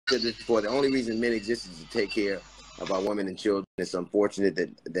said this before. The only reason men exist is to take care of our women and children. It's unfortunate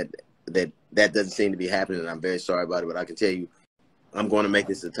that doesn't seem to be happening, and I'm very sorry about it. But I can tell you, I'm going to make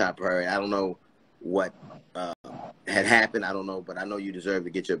this a top priority. I don't know what had happened. I don't know, but I know you deserve to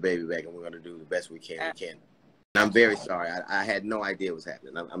get your baby back, and we're going to do the best we can. And I'm very sorry. I had no idea what was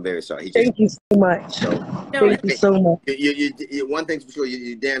happening. I'm very sorry. Thank you so much. Thank you so much. One thing's for sure,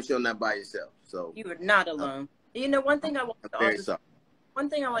 you're damn sure not by yourself. So you are not alone. You know, one thing I want to one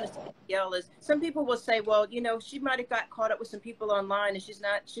thing I want to say to Yell is some people will say, well, you know, she might have got caught up with some people online and she's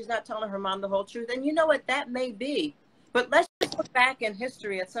not telling her mom the whole truth. And you know what, that may be. But let's just look back in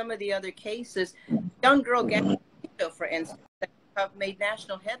history at some of the other cases. Young girl Gabby, for instance, that have made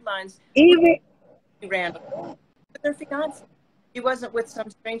national headlines. Even ran with her fiance. She wasn't with some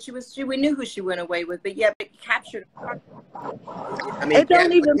stranger. We knew who she went away with, but yeah, it captured her. I mean, it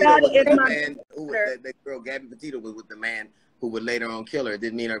don't even matter. That girl Gabby Petito was with the man who would later on kill her. It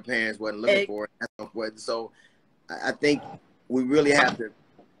didn't mean her parents wasn't looking for her. So I think we really have to.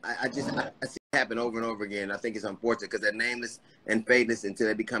 I see it happen over and over again. I think it's unfortunate because they're nameless and fadeless until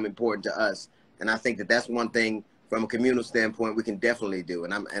they become important to us. And I think that's one thing from a communal standpoint we can definitely do.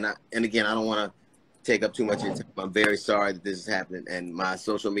 And again, I don't want to take up too much of your time. I'm very sorry that this is happening. And my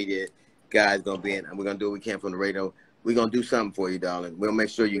social media guy is going to be in, and we're going to do what we can from the radio. We're going to do something for you, darling. We'll make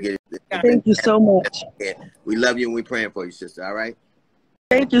sure you get it. Thank you so much. We love you and we're praying for you, sister. All right?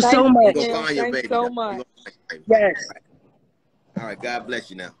 Thank you so much. Thank you so much. Yes. All right. God bless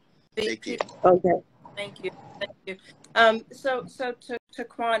you now. Take care. Okay. Thank you. Thank you. So to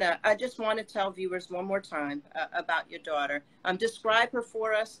Kwana, I just want to tell viewers one more time about your daughter. Describe her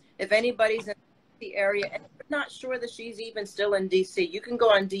for us. If anybody's in the area and you're not sure that she's even still in DC, you can go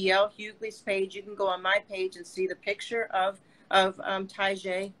on DL Hughley's page. You can go on my page and see the picture of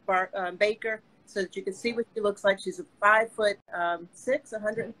Tajay Baker, so that you can see what she looks like. She's a 5'6",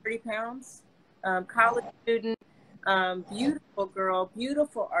 130 pounds, college student, beautiful girl,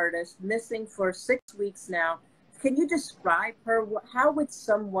 beautiful artist, missing for 6 weeks now. Can you describe her? How would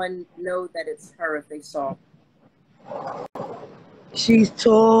someone know that it's her if they saw her? She's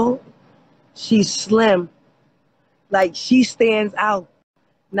tall. She's slim. Like, she stands out.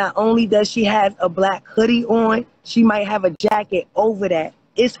 Not only does she have a black hoodie on, she might have a jacket over that.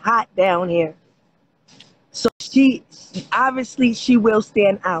 It's hot down here. So she obviously she will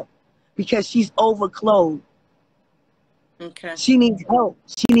stand out because she's overclothed. Okay. She needs help.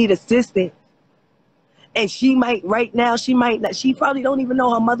 She needs assistance. And she might, right now, she might not, she probably don't even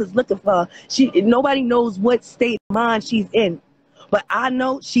know her mother's looking for her. Nobody knows what state of mind she's in. But I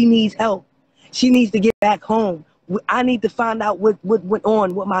know she needs help. She needs to get back home. I need to find out what went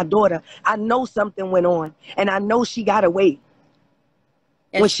on with my daughter. I know something went on, and I know she got away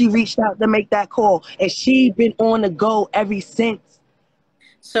when she reached out to make that call. And she been on the go ever since.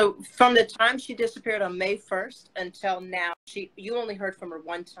 So from the time she disappeared on May 1st until now, you only heard from her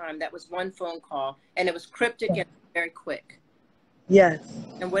one time. That was one phone call, and it was cryptic and very quick. Yes.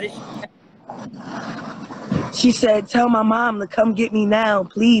 And what did she say? She said, tell my mom to come get me now.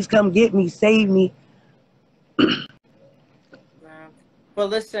 Please come get me. Save me. Wow. Well,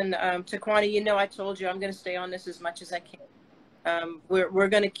 listen, Taquani, you know I told you I'm going to stay on this as much as I can. We're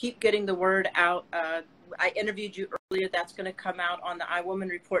going to keep getting the word out. I interviewed you earlier. That's going to come out on the iWoman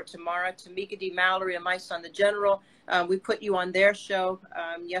Report tomorrow. Tamika D. Mallory and my son, the General, we put you on their show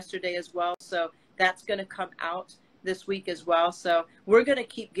yesterday as well. So that's going to come out this week as well. So we're going to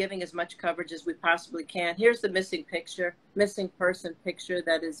keep giving as much coverage as we possibly can. Here's the missing person picture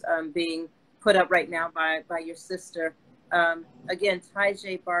that is being put up right now by your sister. Again,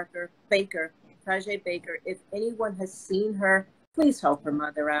 Tajay Baker. If anyone has seen her, please help her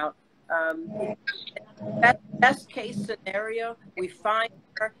mother out. Best case scenario, we find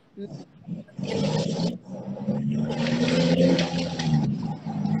her.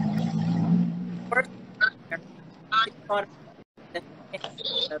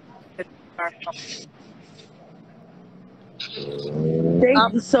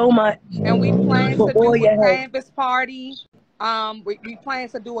 Thank you so much. And we plan to do a canvas party. We plan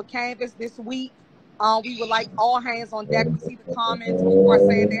to do a canvas this week. We would like all hands on deck. We see the comments. People are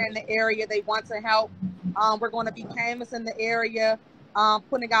saying they're in the area. They want to help. We're going to be canvassing the area,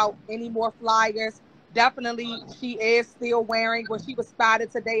 putting out any more flyers. Definitely, she is still wearing, when she was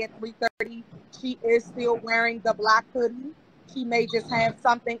spotted today at 3:30, she is still wearing the black hoodie. She may just have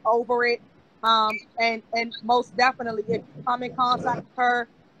something over it. And most definitely, if you come in contact with her,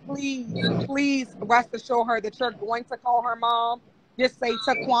 please rest assured her that you're going to call her mom. Just say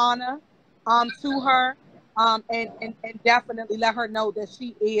Taquana to her, and definitely let her know that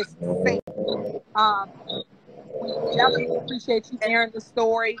she is safe. we definitely appreciate you airing the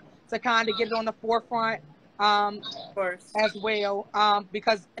story to kind of get it on the forefront as well,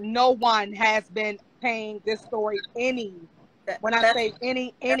 because no one has been paying this story any, when I say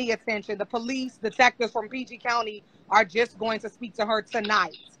any attention. The police detectives from PG County are just going to speak to her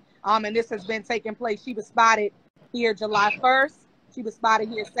tonight. And this has been taking place. She was spotted here July 1st. She was spotted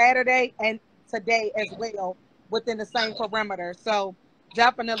here Saturday and today as well within the same perimeter. So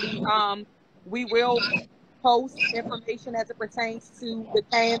definitely we will post information as it pertains to the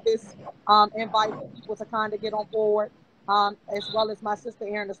canvas, invite people to kind of get on board, as well as my sister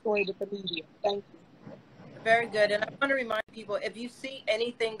airing the story with the media. Thank you. Very good. And I want to remind people, if you see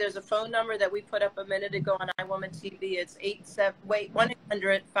anything, there's a phone number that we put up a minute ago on iWoman TV. It's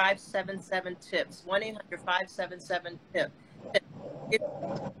 1-800-577-TIPS. 1-800-577-TIPS.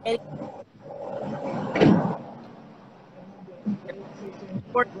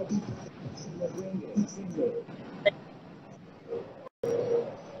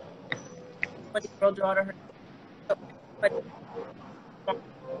 Your daughter, her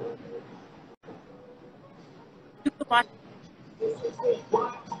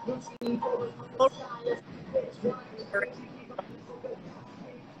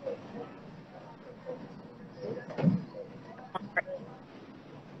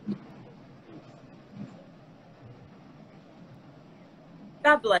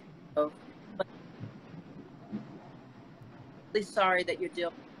God bless you. Really sorry that you're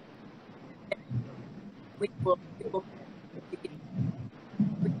dealing. We will